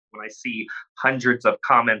and I see hundreds of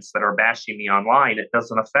comments that are bashing me online, it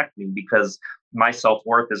doesn't affect me because my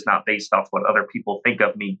self-worth is not based off what other people think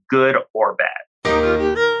of me, good or bad.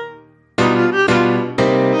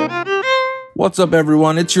 What's up,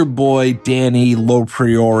 everyone? It's your boy, Danny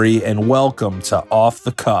Lopriori, and welcome to Off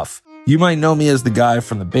the Cuff. You might know me as the guy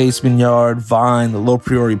from the Basement Yard, Vine, the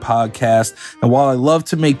Lopriori podcast, and while I love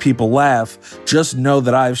to make people laugh, just know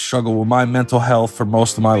that I've struggled with my mental health for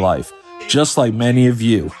most of my life, just like many of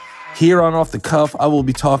you. Here on Off the Cuff, I will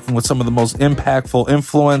be talking with some of the most impactful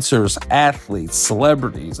influencers, athletes,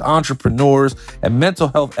 celebrities, entrepreneurs, and mental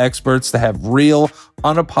health experts to have real,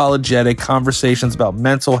 unapologetic conversations about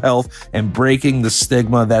mental health and breaking the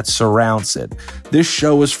stigma that surrounds it. This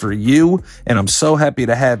show is for you, and I'm so happy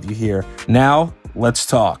to have you here. Now, let's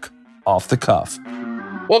talk Off the Cuff.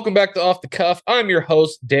 Welcome back to Off the Cuff. I'm your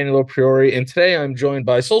host, Danny Lopriori, and today I'm joined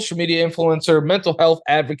by social media influencer, mental health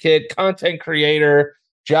advocate, content creator,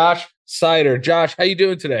 Josh Seiter. Josh, how you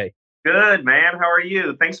doing today? Good, man. How are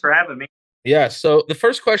you? Thanks for having me. Yeah, so the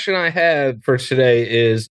first question I have for today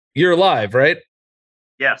is, you're live, right?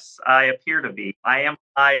 Yes, I appear to be. I am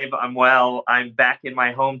live. I'm well. I'm back in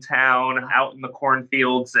my hometown, out in the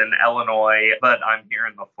cornfields in Illinois, but I'm here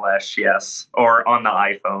in the flesh, yes, or on the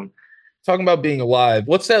iPhone. Talking about being alive,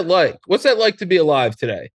 what's that like? What's that like to be alive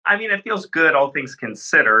today? I mean, it feels good, all things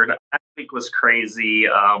considered. Last week was crazy.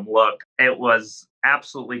 Look, it was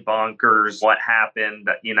absolutely bonkers what happened.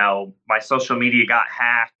 You know, my social media got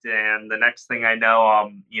hacked, and the next thing I know,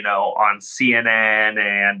 I'm, on CNN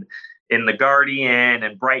and in The Guardian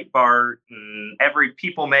and Breitbart and every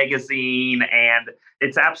People magazine. And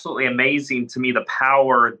it's absolutely amazing to me the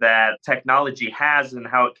power that technology has and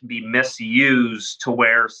how it can be misused to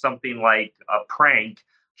where something like a prank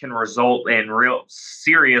can result in real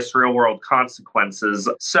serious real world consequences.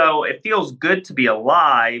 So it feels good to be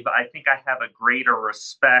alive. I think I have a greater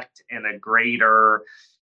respect and a greater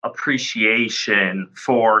appreciation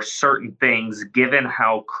for certain things given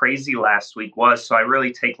how crazy last week was. So I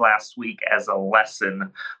really take last week as a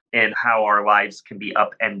lesson in how our lives can be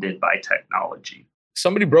upended by technology.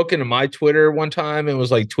 Somebody broke into my Twitter one time and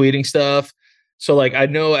was like tweeting stuff. So like I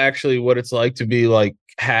know actually what it's like to be like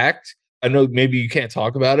hacked. I know maybe you can't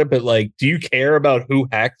talk about it, but like, do you care about who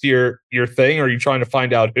hacked your thing? Or are you trying to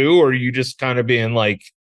find out who, or are you just kind of being like,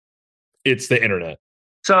 it's the internet?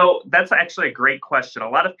 So that's actually a great question. A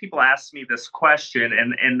lot of people ask me this question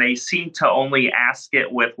and they seem to only ask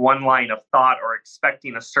it with one line of thought or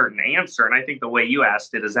expecting a certain answer. And I think the way you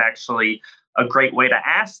asked it is actually a great way to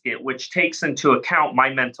ask it, which takes into account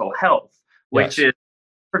my mental health, which is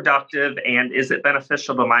productive, and is it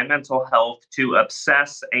beneficial to my mental health to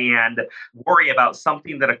obsess and worry about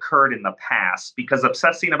something that occurred in the past? Because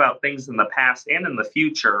obsessing about things in the past and in the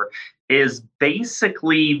future is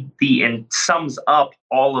basically sums up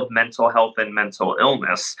all of mental health and mental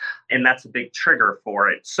illness, and that's a big trigger for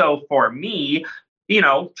it. So for me,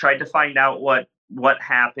 tried to find out what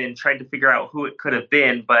happened, tried to figure out who it could have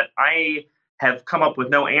been, but I have come up with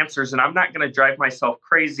no answers, and I'm not going to drive myself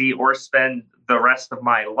crazy or spend the rest of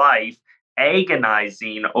my life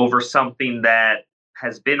agonizing over something that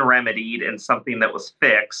has been remedied and something that was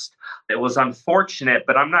fixed. It was unfortunate,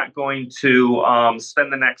 but I'm not going to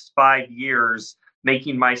spend the next 5 years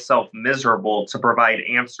making myself miserable to provide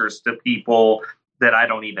answers to people that I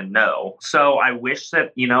don't even know. So I wish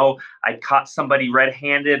that, I caught somebody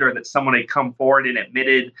red-handed, or that someone had come forward and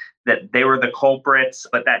admitted that they were the culprits,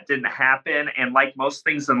 but that didn't happen. And like most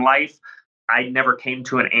things in life, I never came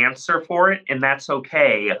to an answer for it, and that's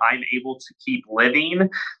okay. I'm able to keep living,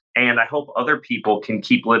 and I hope other people can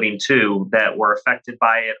keep living too that were affected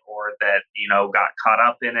by it or that, got caught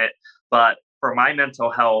up in it. But for my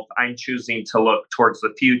mental health, I'm choosing to look towards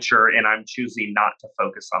the future, and I'm choosing not to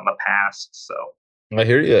focus on the past. So I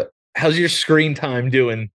hear you. How's your screen time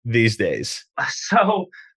doing these days? So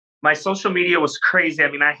my social media was crazy.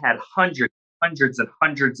 I mean, I had hundreds and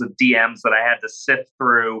hundreds of DMs that I had to sift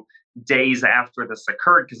through days after this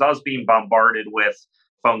occurred, because I was being bombarded with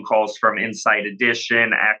phone calls from Inside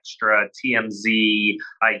Edition, Extra, TMZ.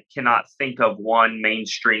 I cannot think of one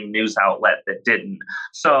mainstream news outlet that didn't.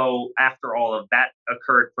 So after all of that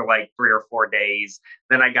occurred for like 3 or 4 days,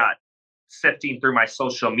 then I got sifting through my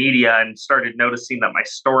social media and started noticing that my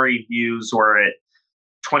story views were at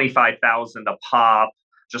 25,000 a pop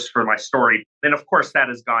just for my story. And of course, that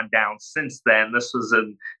has gone down since then. This was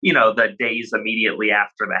in, the days immediately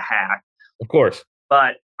after the hack. Of course.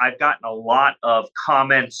 But I've gotten a lot of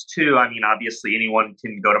comments too. I mean, obviously anyone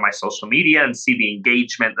can go to my social media and see the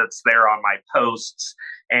engagement that's there on my posts,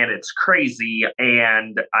 and it's crazy.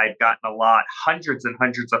 And I've gotten hundreds and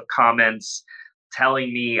hundreds of comments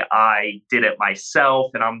telling me I did it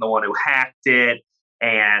myself and I'm the one who hacked it,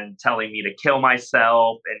 and telling me to kill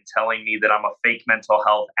myself, and telling me that I'm a fake mental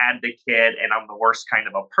health advocate and I'm the worst kind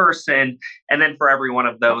of a person. And then for every one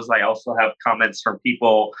of those, I also have comments from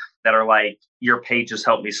people that are like, your page has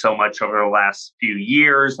helped me so much over the last few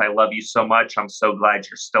years. I love you so much. I'm so glad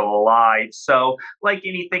you're still alive. So, like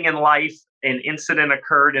anything in life, an incident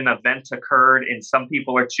occurred, an event occurred, and some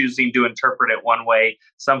people are choosing to interpret it one way.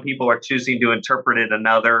 Some people are choosing to interpret it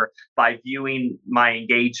another. By viewing my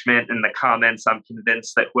engagement in the comments, I'm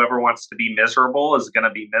convinced that whoever wants to be miserable is going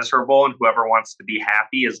to be miserable, and whoever wants to be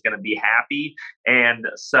happy is going to be happy. And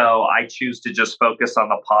so I choose to just focus on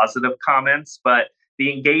the positive comments. But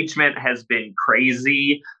the engagement has been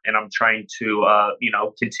crazy, and I'm trying to,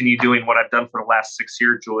 continue doing what I've done for the last 6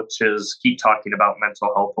 years, which is keep talking about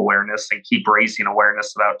mental health awareness and keep raising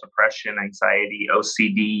awareness about depression, anxiety,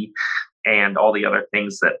 OCD, and all the other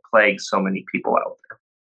things that plague so many people out there.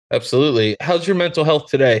 Absolutely. How's your mental health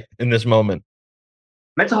today in this moment?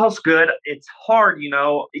 Mental health's good. It's hard,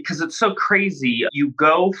 because it's so crazy. You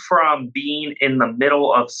go from being in the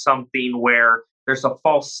middle of something where there's a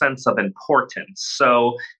false sense of importance.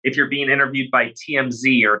 So if you're being interviewed by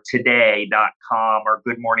TMZ or Today.com or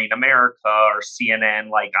Good Morning America or CNN,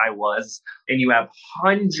 like I was, and you have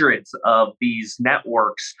hundreds of these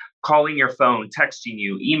networks calling your phone, texting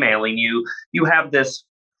you, emailing you, you have this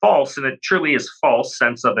false, and it truly is false,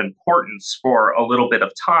 sense of importance for a little bit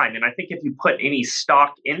of time. And I think if you put any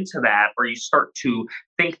stock into that, or you start to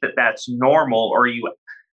think that that's normal, or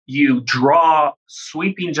you draw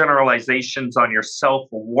sweeping generalizations on your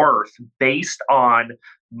self-worth based on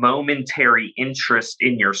momentary interest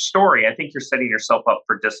in your story, I think you're setting yourself up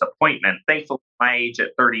for disappointment. Thankfully, my age at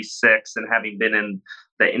 36 and having been in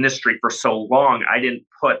the industry for so long, I didn't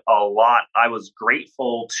put a lot. I was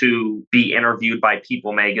grateful to be interviewed by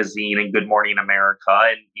People Magazine and Good Morning America.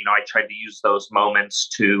 And, I tried to use those moments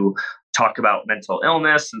to talk about mental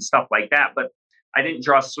illness and stuff like that. But I didn't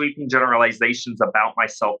draw sweeping generalizations about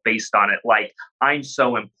myself based on it. Like, I'm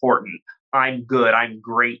so important. I'm good. I'm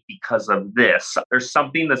great because of this. There's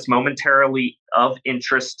something that's momentarily of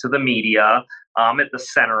interest to the media. I'm at the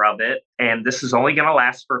center of it. And this is only going to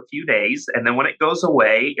last for a few days. And then when it goes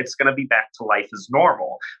away, it's going to be back to life as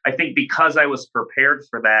normal. I think because I was prepared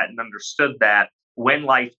for that and understood that when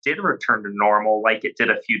life did return to normal, like it did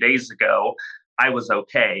a few days ago, I was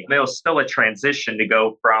okay. It was still a transition to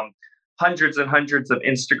go from hundreds and hundreds of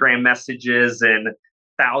Instagram messages and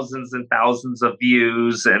thousands of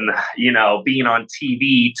views and, being on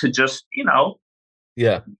TV to just,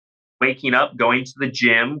 Yeah. waking up, going to the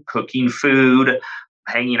gym, cooking food,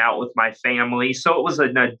 hanging out with my family. So it was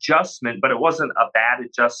an adjustment, but it wasn't a bad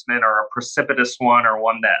adjustment or a precipitous one or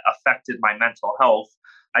one that affected my mental health.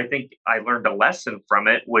 I think I learned a lesson from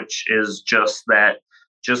it, which is just that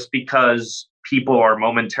just because people are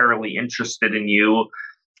momentarily interested in you,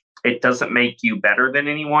 it doesn't make you better than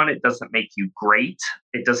anyone. It doesn't make you great.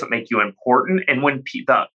 It doesn't make you important. And when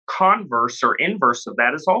the converse or inverse of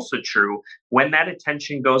that is also true, when that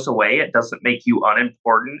attention goes away, it doesn't make you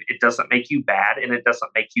unimportant. It doesn't make you bad, and it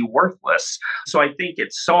doesn't make you worthless. So I think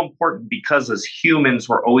it's so important because as humans,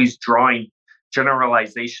 we're always drawing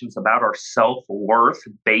generalizations about our self-worth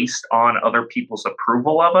based on other people's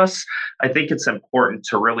approval of us. I think it's important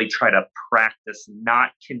to really try to practice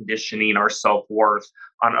not conditioning our self-worth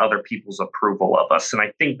on other people's approval of us. And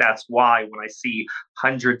I think that's why when I see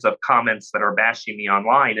hundreds of comments that are bashing me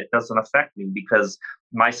online, it doesn't affect me because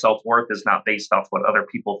my self-worth is not based off what other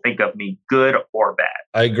people think of me, good or bad.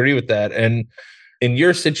 I agree with that. And in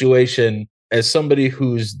your situation, as somebody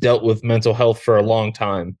who's dealt with mental health for a long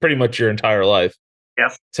time, pretty much your entire life,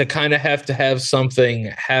 yes, to kind of have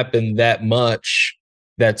something happen that much,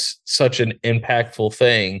 that's such an impactful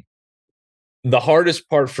thing. The hardest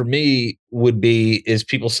part for me is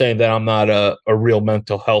people saying that I'm not a real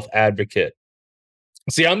mental health advocate.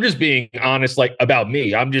 See, I'm just being honest, like about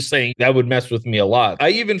me. I'm just saying that would mess with me a lot. I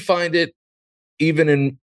even find it,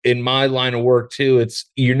 even in my line of work too,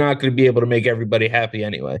 you're not going to be able to make everybody happy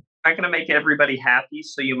anyway. Not going to make everybody happy.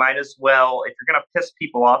 So you might as well, if you're going to piss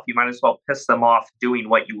people off, you might as well piss them off doing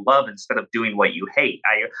what you love instead of doing what you hate.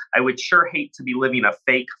 I would sure hate to be living a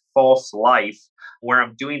fake, false life where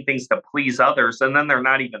I'm doing things to please others and then they're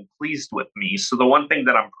not even pleased with me. So the one thing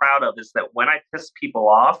that I'm proud of is that when I piss people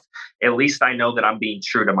off, at least I know that I'm being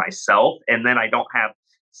true to myself. And then I don't have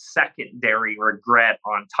secondary regret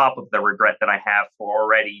on top of the regret that I have for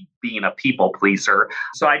already being a people pleaser.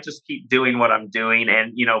 So I just keep doing what I'm doing.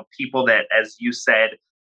 And, people that, as you said,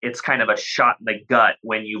 it's kind of a shot in the gut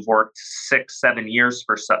when you've worked 6, 7 years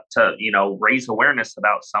to raise awareness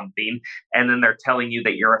about something, and then they're telling you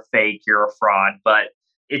that you're a fake, you're a fraud. But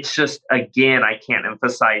it's just, again, I can't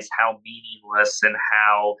emphasize how meaningless and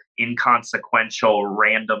how inconsequential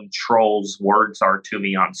random trolls words are to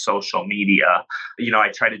me on social media. I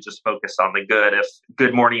try to just focus on the good. If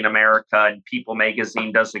Good Morning America and People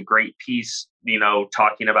magazine does a great piece,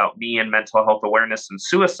 talking about me and mental health awareness and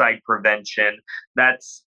suicide prevention,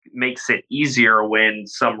 that's makes it easier when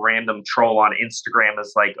some random troll on Instagram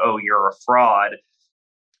is like, "Oh, you're a fraud."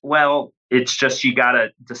 Well, it's just, you got to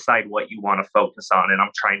decide what you want to focus on. And I'm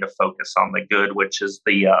trying to focus on the good, which is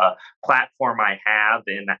the platform I have,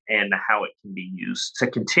 and how it can be used to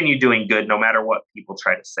continue doing good no matter what people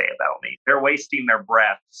try to say about me. They're wasting their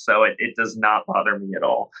breath. So it does not bother me at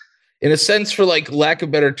all. In a sense, for like lack of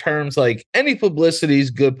better terms, like any publicity is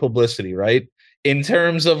good publicity, right? In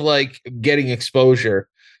terms of like getting exposure.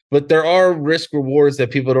 But there are risk rewards that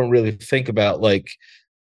people don't really think about, like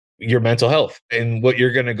your mental health and what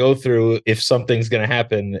you're going to go through if something's going to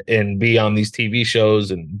happen and be on these TV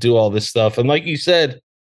shows and do all this stuff. And like you said,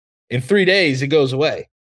 in 3 days, it goes away.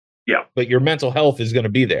 Yeah. But your mental health is going to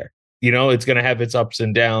be there. It's going to have its ups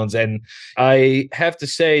and downs. And I have to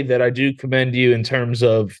say that I do commend you in terms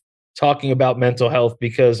of talking about mental health,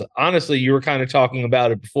 because honestly, you were kind of talking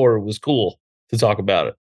about it before it was cool to talk about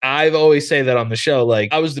it. I've always say that on the show,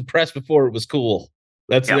 like I was depressed before it was cool.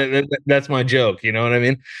 That's my joke. You know what I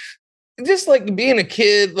mean? Just like being a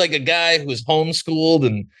kid, like a guy who was homeschooled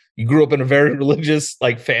and you grew up in a very religious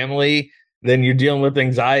like family, then you're dealing with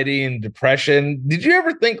anxiety and depression. Did you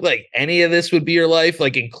ever think like any of this would be your life,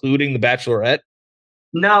 like including The Bachelorette?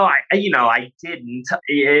 No, I didn't.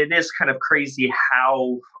 It is kind of crazy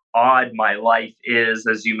how odd my life is,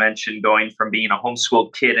 as you mentioned, going from being a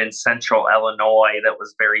homeschooled kid in central Illinois that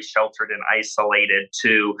was very sheltered and isolated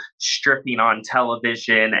to stripping on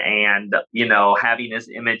television and, having his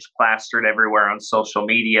image plastered everywhere on social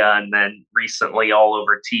media, and then recently all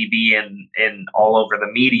over TV and all over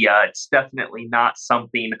the media. It's definitely not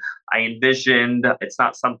something I envisioned. It's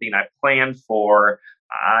not something I planned for.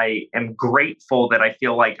 I am grateful that I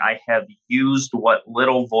feel like I have used what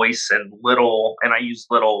little voice and I use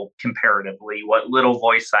little comparatively, what little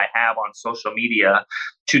voice I have on social media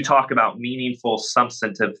to talk about meaningful,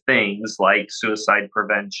 substantive things like suicide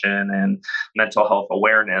prevention and mental health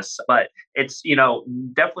awareness. But it's,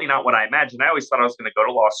 definitely not what I imagined. I always thought I was going to go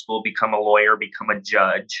to law school, become a lawyer, become a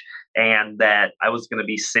judge, and that I was going to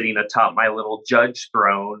be sitting atop my little judge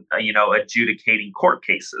throne, adjudicating court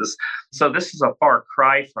cases. So this is a far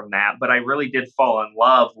cry from that, but I really did fall in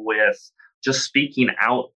love with just speaking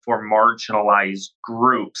out for marginalized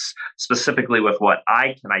groups, specifically with what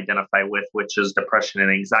I can identify with, which is depression and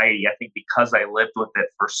anxiety. I think because I lived with it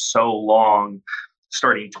for so long,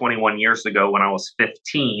 starting 21 years ago when I was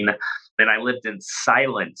 15, then I lived in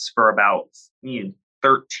silence for about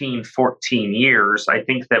 13, 14 years. I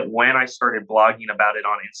think that when I started blogging about it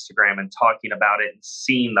on Instagram and talking about it and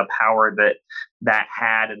seeing the power that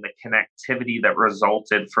had and the connectivity that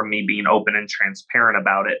resulted from me being open and transparent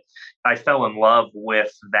about it, I fell in love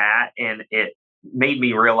with that. And it made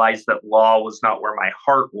me realize that law was not where my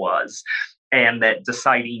heart was. And that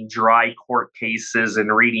deciding dry court cases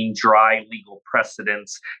and reading dry legal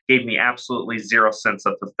precedents gave me absolutely zero sense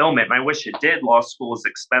of fulfillment. And I wish it did. Law school is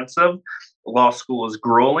expensive. Law school is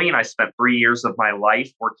grueling. I spent 3 years of my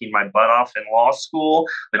life working my butt off in law school,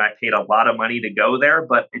 and I paid a lot of money to go there,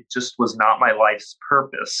 but it just was not my life's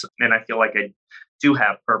purpose. And I feel like I do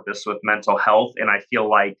have purpose with mental health, and I feel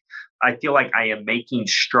like I am making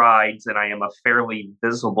strides, and I am a fairly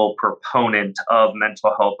visible proponent of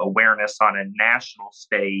mental health awareness on a national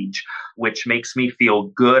stage, which makes me feel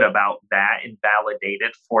good about that and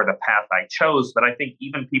validated for the path I chose. But I think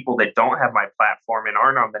even people that don't have my platform and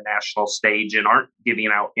aren't on the national stage and aren't giving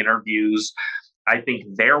out interviews, I think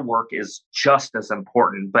their work is just as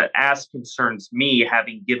important. But as concerns me,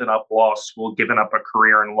 having given up law school, given up a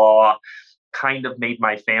career in law, kind of made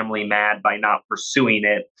my family mad by not pursuing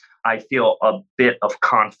it, I feel a bit of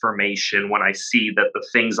confirmation when I see that the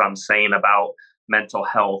things I'm saying about mental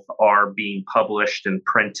health are being published and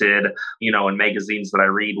printed, in magazines that I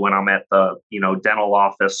read when I'm at the, dental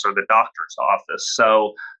office or the doctor's office.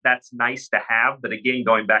 So that's nice to have. But again,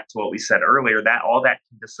 going back to what we said earlier, that all that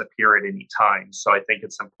can disappear at any time. So I think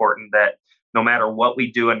it's important that no matter what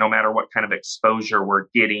we do and no matter what kind of exposure we're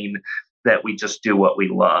getting, that we just do what we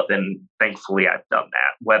love. And thankfully I've done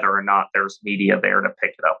that, whether or not there's media there to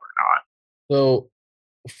pick it up or not. So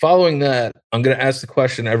following that, I'm going to ask the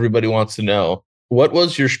question everybody wants to know. What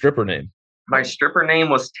was your stripper name? My stripper name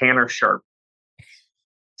was Tanner Sharp.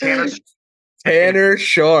 Tanner Tanner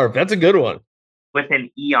Sharp. That's a good one. With an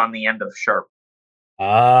E on the end of Sharp.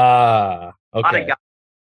 Ah, A lot of okay. guys,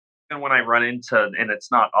 even when I run into, and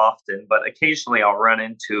it's not often, but occasionally I'll run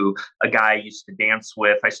into a guy I used to dance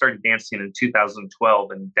with. I started dancing in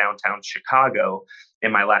 2012 in downtown Chicago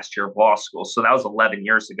in my last year of law school. So that was 11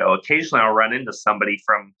 years ago. Occasionally I'll run into somebody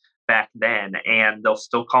from back then and they'll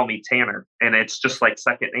still call me Tanner. And it's just like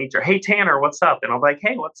second nature. Hey, Tanner, what's up? And I'm like,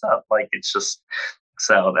 hey, what's up? Like, it's just,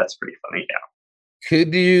 so that's pretty funny. Yeah.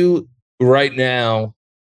 Could you right now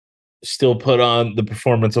still put on the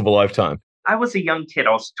performance of a lifetime? I was a young kid.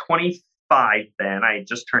 I was 25 then. I had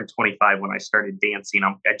just turned 25 when I started dancing.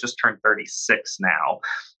 I just turned 36 now.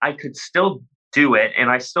 I could still do it, and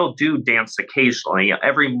I still do dance occasionally.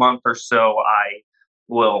 Every month or so, I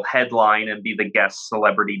will headline and be the guest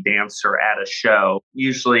celebrity dancer at a show.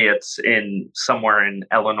 Usually it's in somewhere in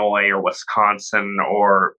Illinois or Wisconsin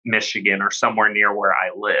or Michigan or somewhere near where I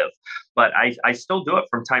live. But I still do it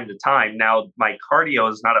from time to time. Now, my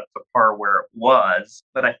cardio is not up to par where it was,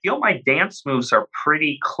 but I feel my dance moves are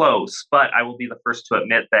pretty close. But I will be the first to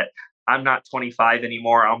admit that I'm not 25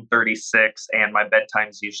 anymore. I'm 36, and my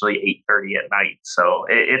bedtime's usually 8:30 at night. So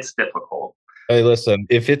it's difficult. Hey, listen,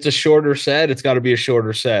 if it's a shorter set, it's got to be a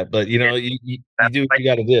shorter set. But, Yeah, you do what you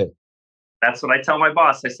got to do. that's what I tell my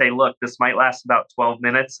boss. I say, look, this might last about 12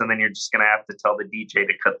 minutes, and then you're just going to have to tell the DJ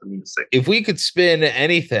to cut the music. If we could spin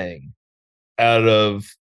anything out of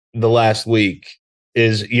the last week,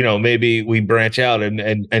 is, maybe we branch out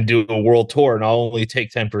and do a world tour, and I'll only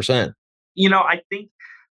take 10%. I think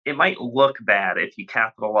it might look bad if you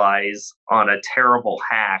capitalize on a terrible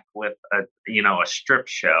hack with a strip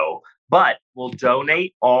show, but we'll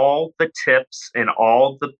donate all the tips and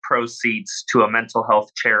all the proceeds to a mental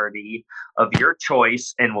health charity of your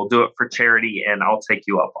choice, and we'll do it for charity, and I'll take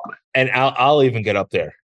you up on it. And I'll even get up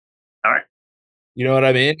there. All right. You know what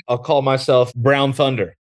I mean? I'll call myself Brown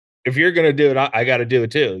Thunder. If you're gonna do it, I got to do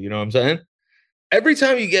it too. You know what I'm saying? Every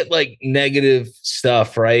time you get like negative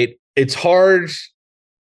stuff, right? It's hard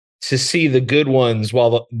to see the good ones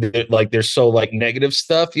while like there's so like negative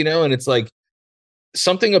stuff, and it's like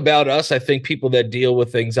something about us. I think people that deal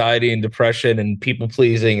with anxiety and depression and people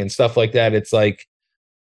pleasing and stuff like that, it's like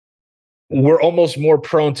we're almost more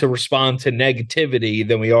prone to respond to negativity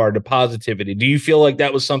than we are to positivity. Do you feel like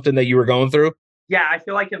that was something that you were going through? Yeah, I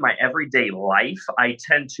feel like in my everyday life, I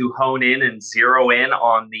tend to hone in and zero in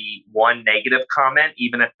on the one negative comment,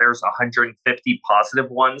 even if there's 150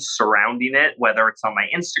 positive ones surrounding it, whether it's on my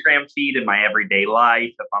Instagram feed in my everyday life,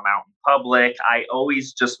 if I'm out in public. I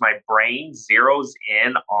always just, my brain zeroes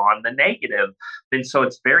in on the negative. And so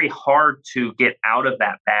it's very hard to get out of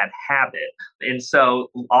that bad habit. And so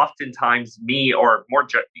oftentimes, me or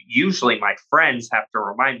usually my friends have to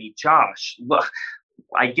remind me, Josh, look,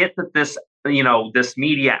 I get that this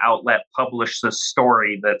media outlet published this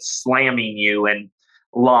story that's slamming you and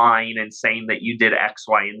lying and saying that you did X,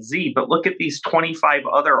 Y, and Z. But look at these 25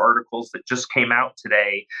 other articles that just came out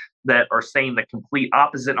today that are saying the complete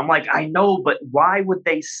opposite. I'm like, I know, but why would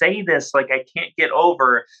they say this? Like, I can't get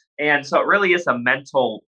over. And so it really is a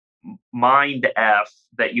mental mind F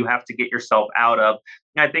that you have to get yourself out of.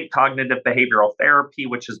 And I think cognitive behavioral therapy,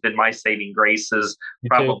 which has been my saving grace, is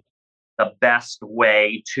probably the best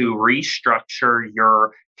way to restructure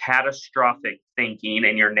your catastrophic thinking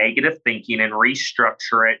and your negative thinking and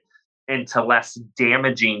restructure it into less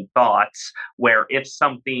damaging thoughts, where if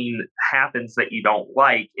something happens that you don't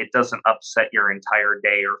like, it doesn't upset your entire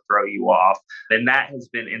day or throw you off. And that has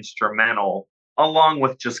been instrumental, along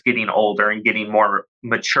with just getting older and getting more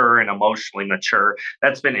mature and emotionally mature.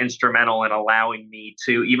 That's been instrumental in allowing me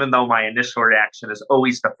to, even though my initial reaction is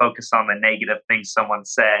always to focus on the negative things someone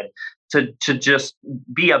said, to just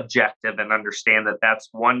be objective and understand that that's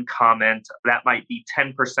one comment. That might be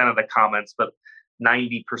 10% of the comments, but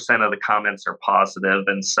 90% of the comments are positive.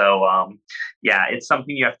 And so, yeah, it's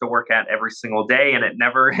something you have to work at every single day, and it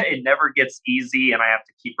never gets easy. And I have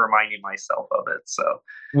to keep reminding myself of it. So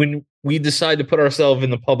when we decide to put ourselves in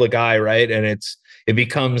the public eye, right, and it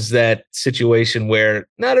becomes that situation where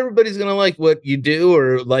not everybody's going to like what you do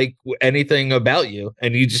or like anything about you,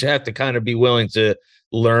 and you just have to kind of be willing to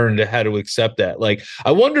learn to how to accept that. Like,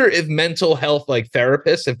 I wonder if mental health, like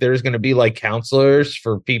therapists, if there's going to be like counselors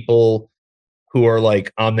for people who are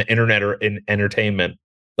like on the internet or in entertainment.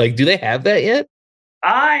 Like, do they have that yet?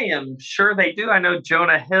 I am sure they do. I know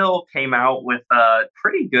Jonah Hill came out with a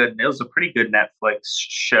pretty good, it was a pretty good Netflix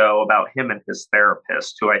show about him and his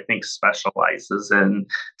therapist, who I think specializes in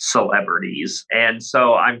celebrities. And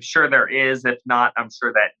so I'm sure there is. If not, I'm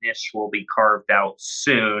sure that niche will be carved out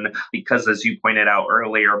soon because, as you pointed out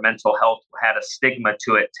earlier, mental health had a stigma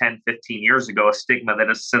to it 10, 15 years ago, a stigma that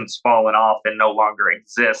has since fallen off and no longer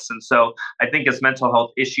exists. And so I think as mental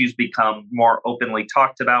health issues become more openly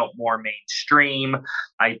talked about, more mainstream,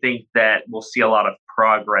 I think that we'll see a lot of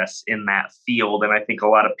progress in that field. And I think a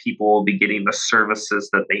lot of people will be getting the services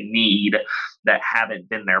that they need that haven't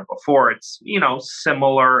been there before. It's,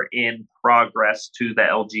 similar in progress to the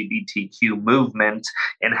LGBTQ movement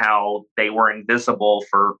and how they were invisible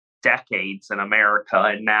for decades in America.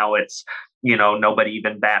 And now it's, nobody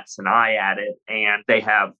even bats an eye at it. And they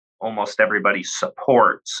have almost everybody's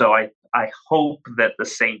support. So I hope that the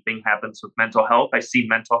same thing happens with mental health. I see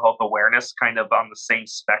mental health awareness kind of on the same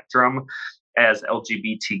spectrum as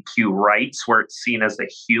LGBTQ rights, where it's seen as a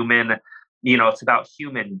human, it's about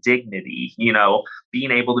human dignity,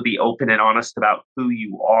 being able to be open and honest about who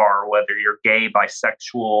you are, whether you're gay,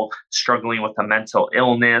 bisexual, struggling with a mental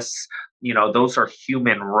illness. Those are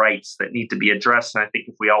human rights that need to be addressed. And I think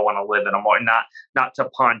if we all want to live in a more, not to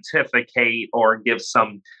pontificate or give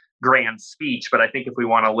some grand speech, but I think if we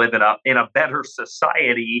want to live in a better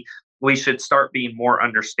society, we should start being more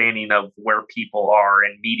understanding of where people are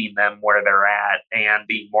and meeting them where they're at and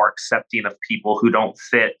being more accepting of people who don't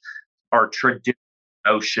fit our traditional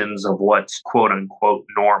notions of what's quote unquote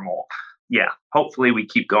normal. Yeah, hopefully we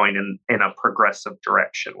keep going in a progressive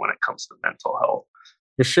direction when it comes to mental health.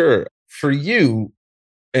 For sure. For you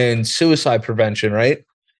and suicide prevention, right?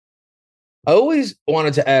 I always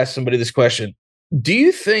wanted to ask somebody this question. Do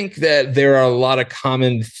you think that there are a lot of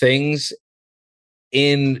common things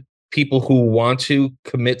in people who want to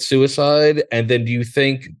commit suicide? And then do you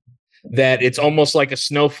think that it's almost like a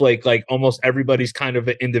snowflake, like almost everybody's kind of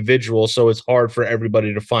an individual, so it's hard for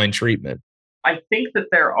everybody to find treatment? I think that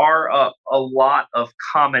there are a lot of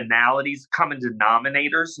commonalities, common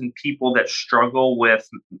denominators in people that struggle with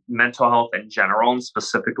mental health in general, and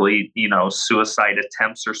specifically, suicide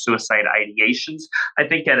attempts or suicide ideations. I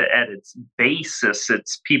think at its basis,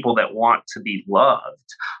 it's people that want to be loved.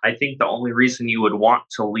 I think the only reason you would want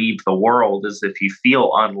to leave the world is if you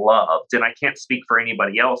feel unloved. And I can't speak for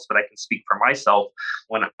anybody else, but I can speak for myself.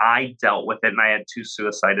 When I dealt with it, and I had 2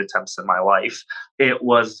 suicide attempts in my life, it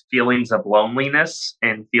was feelings of loneliness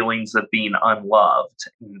and feelings of being unloved,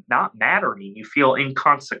 not mattering. You feel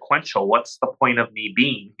inconsequential. What's the point of me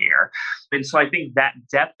being here? And so I think that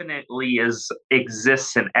definitely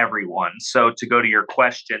exists in everyone. So to go to your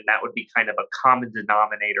question, that would be kind of a common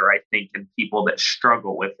denominator, I think, in people that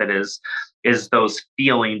struggle with it is those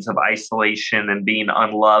feelings of isolation and being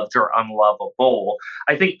unloved or unlovable.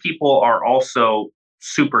 I think people are also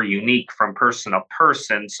super unique from person to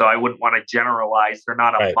person. So I wouldn't want to generalize. They're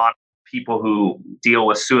not Right. people who deal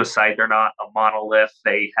with suicide. They're not a monolith.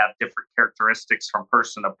 They have different characteristics from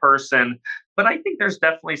person to person. But I think there's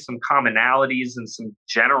definitely some commonalities and some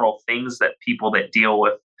general things that people that deal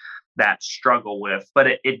with that struggle with. But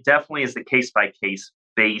it definitely is a case by case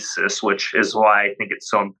basis, which is why I think it's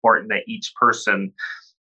so important that each person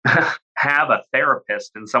have a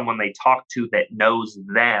therapist and someone they talk to that knows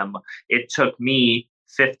them. It took me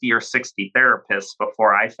 50 or 60 therapists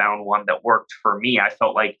before I found one that worked for me. I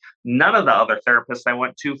felt like none of the other therapists I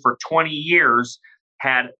went to for 20 years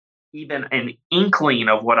had even an inkling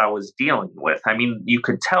of what I was dealing with. I mean, you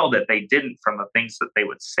could tell that they didn't from the things that they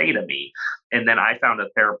would say to me. And then I found a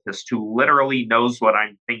therapist who literally knows what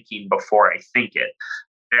I'm thinking before I think it.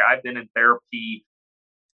 I've been in therapy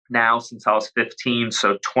now since I was 15,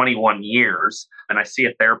 so 21 years. And I see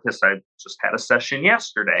a therapist. I just had a session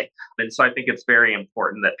yesterday. And so I think it's very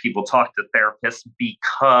important that people talk to therapists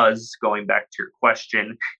because, going back to your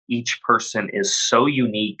question, each person is so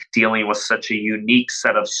unique, dealing with such a unique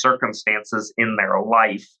set of circumstances in their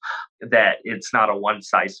life that it's not a one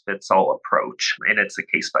size fits all approach. And it's a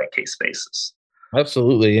case by case basis.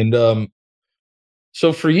 Absolutely. And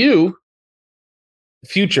so for you,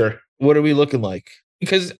 future, what are we looking like?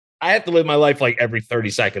 Because I have to live my life like every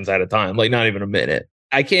 30 seconds at a time, like not even a minute.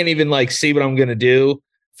 I can't even like see what I'm going to do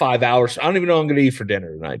 5 hours. I don't even know what I'm going to eat for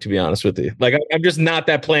dinner tonight, to be honest with you. Like I'm just not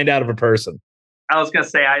that planned out of a person. I was going to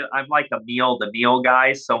say, I'm like a meal to meal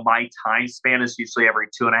guy. So my time span is usually every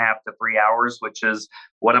 2.5 to 3 hours, which is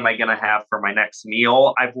what am I going to have for my next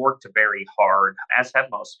meal? I've worked very hard, as have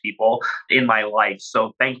most people in my life.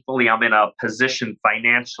 So thankfully, I'm in a position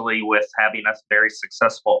financially with having a very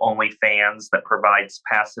successful OnlyFans that provides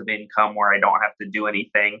passive income where I don't have to do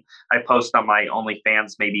anything. I post on my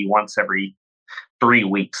OnlyFans maybe once every 3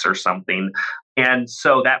 weeks or something. And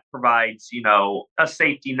so that provides, a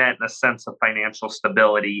safety net and a sense of financial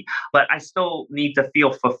stability. But I still need to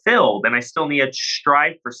feel fulfilled and I still need to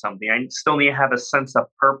strive for something. I still need to have a sense of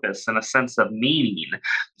purpose and a sense of meaning.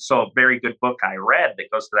 So, a very good book I read that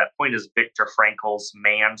goes to that point is Viktor Frankl's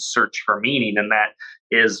Man's Search for Meaning. And that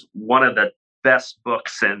is one of the best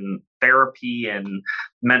books in therapy and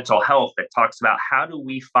mental health that talks about how do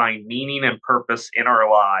we find meaning and purpose in our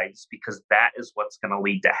lives, because that is what's going to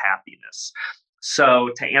lead to happiness. So,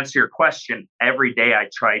 to answer your question, every day I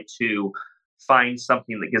try to find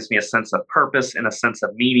something that gives me a sense of purpose and a sense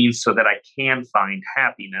of meaning so that I can find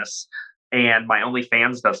happiness. And my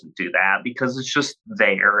OnlyFans doesn't do that because it's just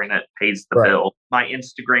there and it pays the Right. bill. My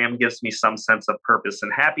Instagram gives me some sense of purpose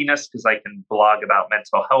and happiness because I can blog about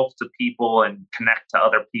mental health to people and connect to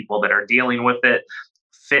other people that are dealing with it.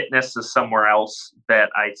 Fitness is somewhere else that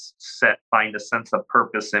I find a sense of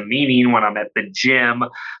purpose and meaning when I'm at the gym.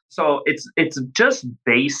 So it's just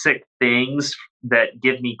basic things that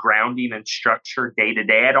give me grounding and structure day to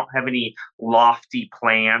day. I don't have any lofty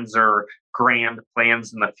plans or grand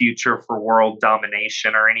plans in the future for world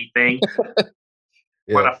domination or anything.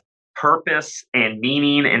 Yeah. Want a purpose and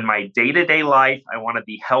meaning in my day-to-day life. I want to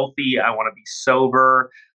be healthy, I want to be sober,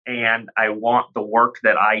 and I want the work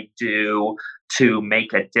that I do to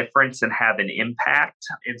make a difference and have an impact.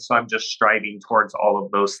 And so I'm just striving towards all of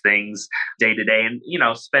those things day to day. And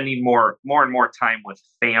spending more and more time with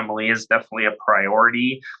family is definitely a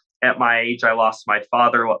priority. At my age, I lost my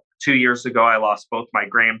father 2 years ago. I lost both my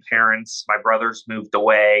grandparents. My brothers moved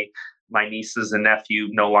away. My nieces and nephew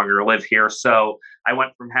no longer live here. So I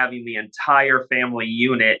went from having the entire family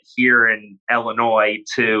unit here in Illinois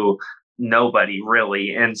to nobody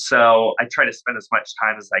really. And so I try to spend as much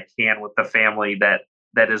time as I can with the family that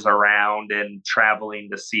is around and traveling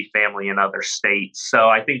to see family in other states. So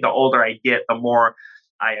I think the older I get, the more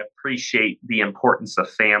I appreciate the importance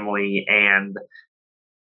of family and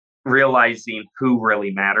realizing who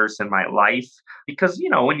really matters in my life. Because,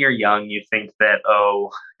 when you're young, you think that,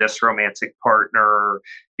 oh, this romantic partner,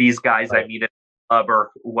 these guys I meet at the club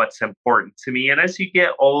are what's important to me. And as you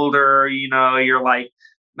get older, you're like,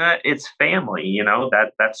 nah, it's family,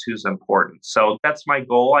 that's who's important. So that's my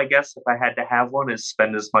goal, I guess, if I had to have one, is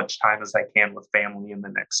spend as much time as I can with family in the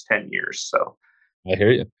next 10 years. So I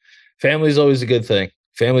hear you. Family's always a good thing.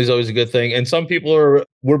 Family's always a good thing. And some people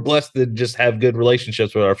we're blessed to just have good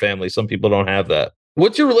relationships with our family. Some people don't have that.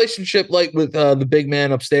 What's your relationship like with the big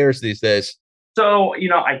man upstairs these days? So,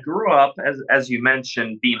 I grew up, as you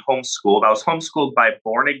mentioned, being homeschooled. I was homeschooled by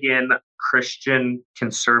born again Christian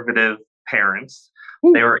conservative parents.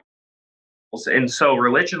 They Woo. were And so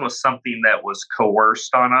religion was something that was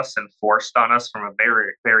coerced on us and forced on us from a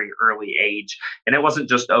very, very early age. And it wasn't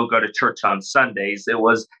just, oh, go to church on Sundays. It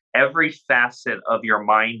was every facet of your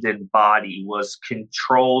mind and body was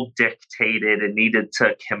controlled, dictated, and needed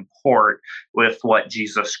to comport with what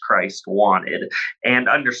Jesus Christ wanted. And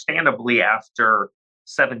understandably, after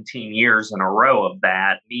 17 years in a row of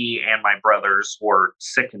that, me and my brothers were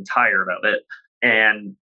sick and tired of it.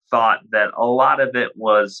 And thought that a lot of it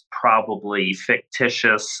was probably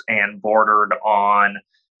fictitious and bordered on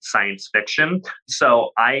science fiction.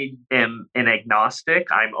 So I am an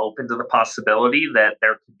agnostic. I'm open to the possibility that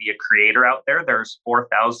there could be a creator out there. There's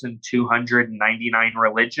 4,299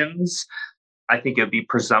 religions. I think it would be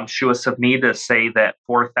presumptuous of me to say that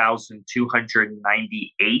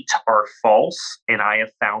 4,298 are false and I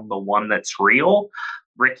have found the one that's real.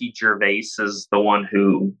 Ricky Gervais is the one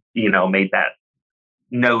who,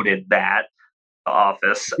 noted that the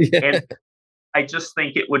office. Yeah. And I just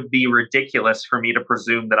think it would be ridiculous for me to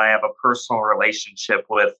presume that I have a personal relationship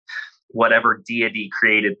with whatever deity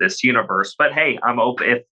created this universe. But hey, I'm open.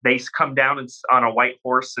 If they come down on a white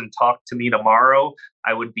horse and talk to me tomorrow,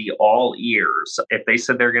 I would be all ears. If they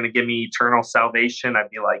said they're going to give me eternal salvation, I'd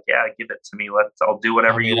be like, yeah, give it to me. I'll do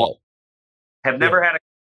whatever you want. Have Yeah. never had a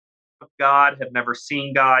with God, have never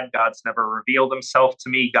seen God. God's never revealed himself to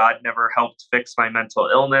me. God never helped fix my mental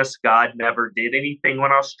illness. God never did anything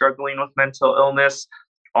when I was struggling with mental illness.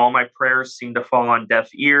 All my prayers seem to fall on deaf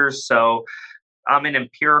ears. So I'm an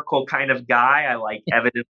empirical kind of guy. I like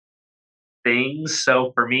evidence things.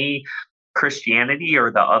 So for me, Christianity or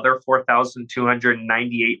the other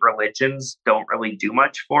 4,298 religions don't really do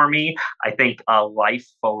much for me. I think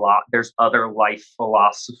there's other life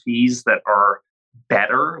philosophies that are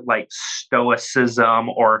better, like Stoicism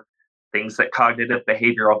or things that cognitive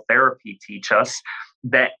behavioral therapy teach us,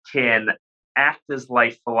 that can act as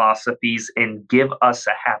life philosophies and give us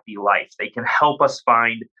a happy life. They can help us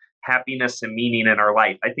find happiness and meaning in our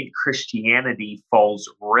life. I think Christianity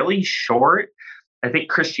falls really short I think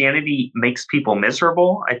Christianity makes people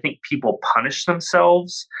miserable. I think people punish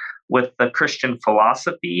themselves with the Christian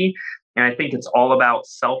philosophy. And I think it's all about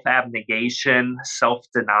self abnegation, self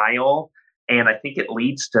denial. And I think it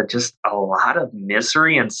leads to just a lot of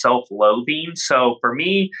misery and self loathing. So for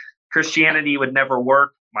me, Christianity would never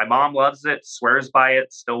work. My mom loves it, swears by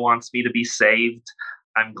it, still wants me to be saved.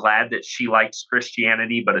 I'm glad that she likes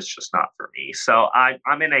Christianity, but it's just not for me. So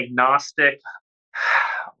I'm an agnostic,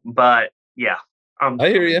 but yeah, I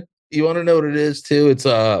hear I'm you. You want to know what it is too? It's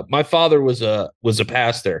my father was a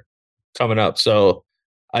pastor coming up, so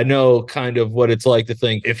I know kind of what it's like to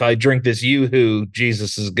think if I drink this yoo-hoo,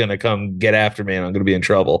 Jesus is gonna come get after me and I'm gonna be in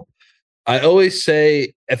trouble. I always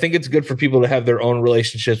say I think it's good for people to have their own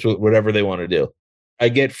relationships with whatever they want to do. I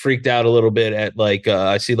get freaked out a little bit at like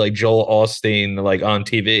I see like Joel Osteen like on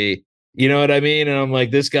TV. You know what I mean? And I'm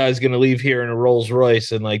like, this guy's gonna leave here in a Rolls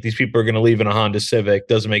Royce, and like these people are gonna leave in a Honda Civic.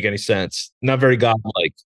 Doesn't make any sense. Not very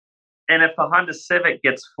godlike. And if a Honda Civic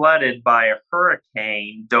gets flooded by a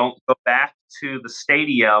hurricane, don't go back to the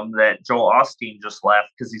stadium that Joel Osteen just left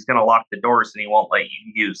because he's going to lock the doors and he won't let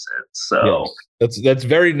you use it. Yes, So, that's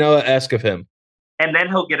very Noah-esque of him. and then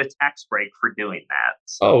he'll get a tax break for doing that.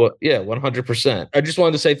 So, Oh, yeah, 100%. I just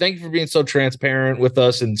wanted to say thank you for being so transparent with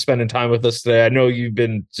us and spending time with us today. I know you've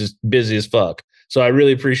been just busy as fuck. So I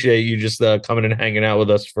really appreciate you just coming and hanging out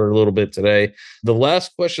with us for a little bit today. The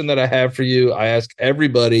last question that I have for you, I ask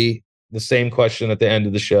everybody the same question at the end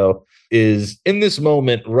of the show is in this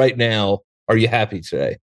moment right now, are you happy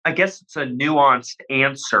today? I guess it's a nuanced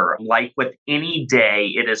answer. Like with any day,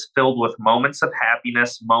 it is filled with moments of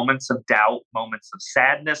happiness, moments of doubt, moments of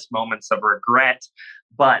sadness, moments of regret.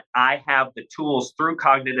 But I have the tools through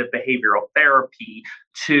cognitive behavioral therapy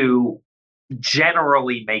to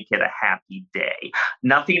generally make it a happy day.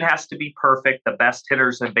 Nothing has to be perfect. The best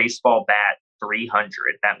hitters in baseball bat 300.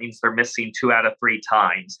 That means they're missing 2 out of 3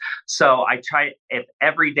 times. So I try, if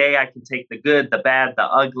every day I can take the good, the bad, the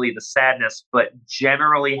ugly, the sadness, but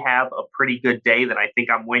generally have a pretty good day, then I think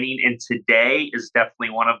I'm winning. And today is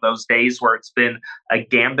definitely one of those days where it's been a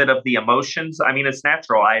gambit of the emotions. I mean, it's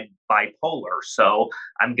natural. I'm bipolar. So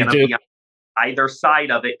I'm You going to do. be either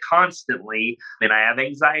side of it constantly. And I have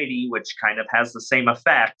anxiety, which kind of has the same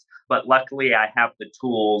effect. But luckily, I have the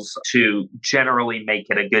tools to generally make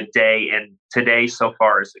it a good day. And today, so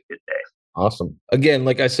far, is a good day. Awesome. Again,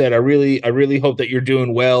 like I said, I really hope that you're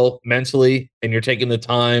doing well mentally and you're taking the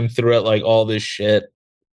time throughout like all this shit.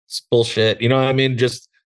 It's bullshit. You know what I mean? Just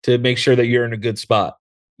to make sure that you're in a good spot.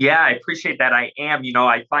 Yeah, I appreciate that. I am.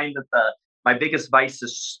 I find that the my biggest vice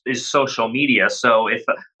is social media. So if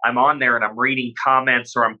I'm on there and I'm reading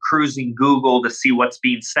comments or I'm cruising Google to see what's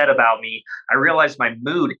being said about me, I realize my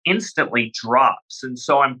mood instantly drops. And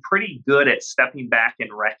so I'm pretty good at stepping back and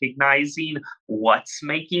recognizing what's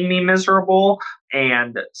making me miserable.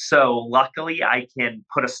 And so luckily I can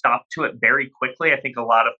put a stop to it very quickly. I think a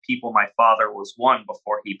lot of people, my father was one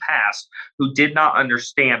before he passed, who did not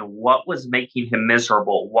understand what was making him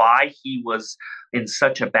miserable, why he was in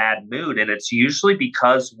such a bad mood. And it's usually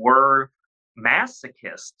because we're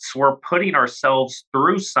masochists. We're putting ourselves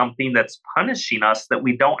through something that's punishing us that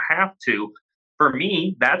we don't have to. For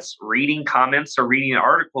me, that's reading comments or reading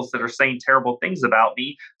articles that are saying terrible things about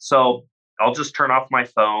me. So I'll just turn off my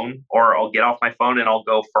phone or I'll get off my phone and I'll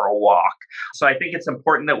go for a walk. So I think it's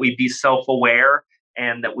important that we be self aware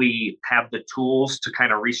and that we have the tools to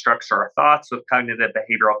kind of restructure our thoughts with cognitive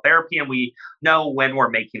behavioral therapy. And we know when we're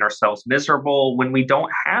making ourselves miserable, when we don't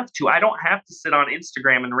have to. I don't have to sit on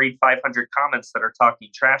Instagram and read 500 comments that are talking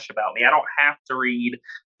trash about me. I don't have to read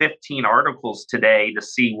 15 articles today to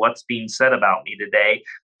see what's being said about me today.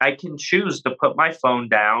 I can choose to put my phone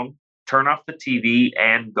down, turn off the TV,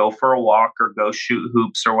 and go for a walk or go shoot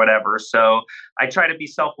hoops or whatever. So I try to be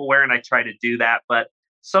self aware and I try to do that. But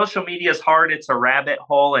social media is hard. It's a rabbit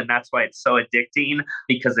hole. And that's why it's so addicting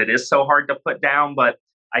because it is so hard to put down. But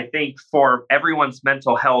I think for everyone's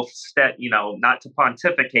mental health, not to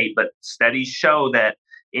pontificate, but studies show that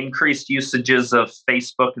increased usages of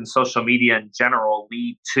Facebook and social media in general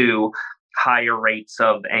lead to higher rates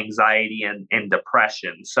of anxiety and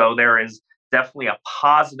depression. So there is definitely a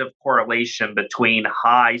positive correlation between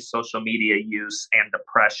high social media use and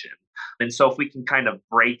depression. And so if we can kind of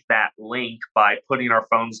break that link by putting our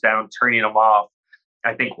phones down, turning them off,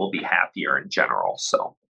 I think we'll be happier in general.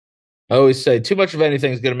 So I always say too much of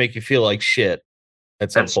anything is going to make you feel like shit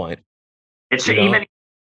at some that's point, it's you know? even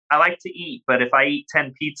I like to eat, but if I eat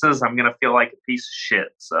 10 pizzas, I'm gonna feel like a piece of shit.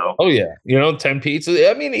 So Oh yeah. 10 pizzas.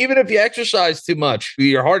 I mean, even if you exercise too much,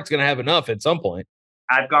 your heart's going to have enough at some point.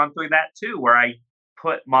 I've gone through that too, where I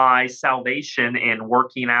put my salvation in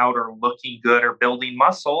working out or looking good or building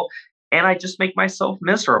muscle. and I just make myself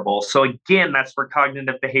miserable. So again, that's where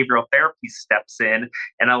cognitive behavioral therapy steps in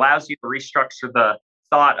and allows you to restructure the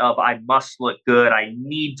thought of I must look good, I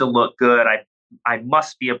need to look good, I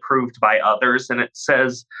must be approved by others. And it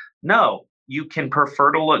says, no, you can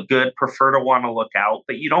prefer to look good, prefer to want to look out,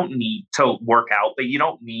 but you don't need to work out, but you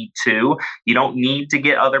don't need to. You don't need to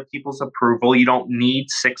get other people's approval. You don't need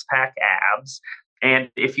six-pack abs. And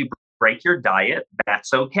if you break your diet,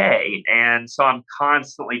 that's okay. And so I'm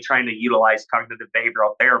constantly trying to utilize cognitive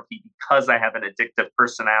behavioral therapy because I have an addictive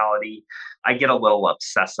personality. I get a little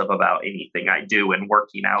obsessive about anything I do, and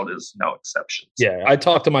working out is no exception. Yeah, I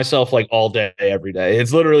talk to myself like all day, every day.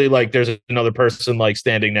 It's literally like there's another person like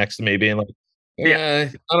standing next to me being like, I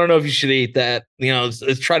don't know if you should eat that.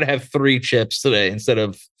 Let's try to have 3 chips today instead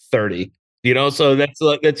of 30. So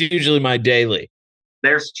that's usually my daily.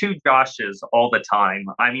 There's 2 Joshes all the time.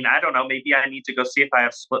 I mean, I don't know. Maybe I need to go see if I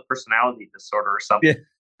have split personality disorder or something.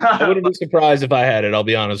 Yeah. I wouldn't be surprised if I had it. I'll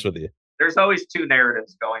be honest with you. There's always 2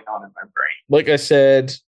 narratives going on in my brain. Like I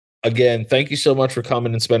said, again, thank you so much for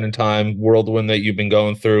coming and spending time, whirlwind that you've been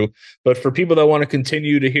going through. But for people that want to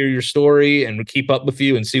continue to hear your story and keep up with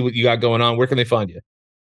you and see what you got going on, where can they find you?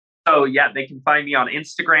 So yeah, they can find me on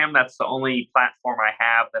Instagram. That's the only platform I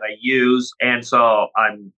have that I use. And so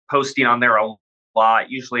I'm posting on there a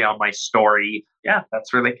lot, usually on my story. Yeah,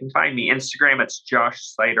 that's where they can find me. Instagram, it's Josh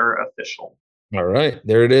Seiter Official. All right,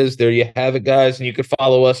 there it is. There you have it, guys. And you can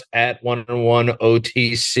follow us at 1-on-1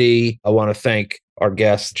 OTC. I want to thank our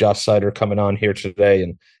guest, Josh Seiter, coming on here today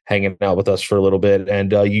and hanging out with us for a little bit.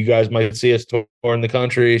 And you guys might see us touring the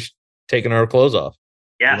country, taking our clothes off.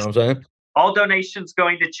 Yes. You know what I'm saying? All donations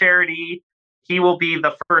going to charity. He will be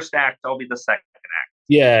the first act. I'll be the second act.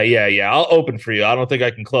 Yeah. I'll open for you. I don't think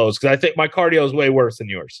I can close because I think my cardio is way worse than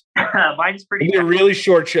yours. Mine's pretty It'll be a really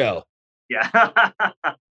short show. Yeah.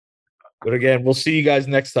 But again, we'll see you guys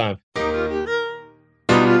next time.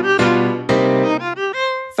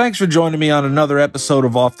 Thanks for joining me on another episode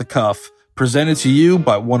of Off the Cuff, presented to you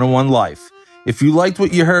by 101 Life. If you liked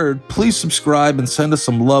what you heard, please subscribe and send us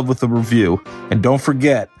some love with a review. And don't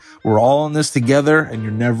forget, we're all in this together and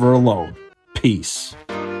you're never alone. Peace.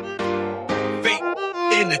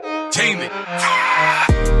 Entertainment.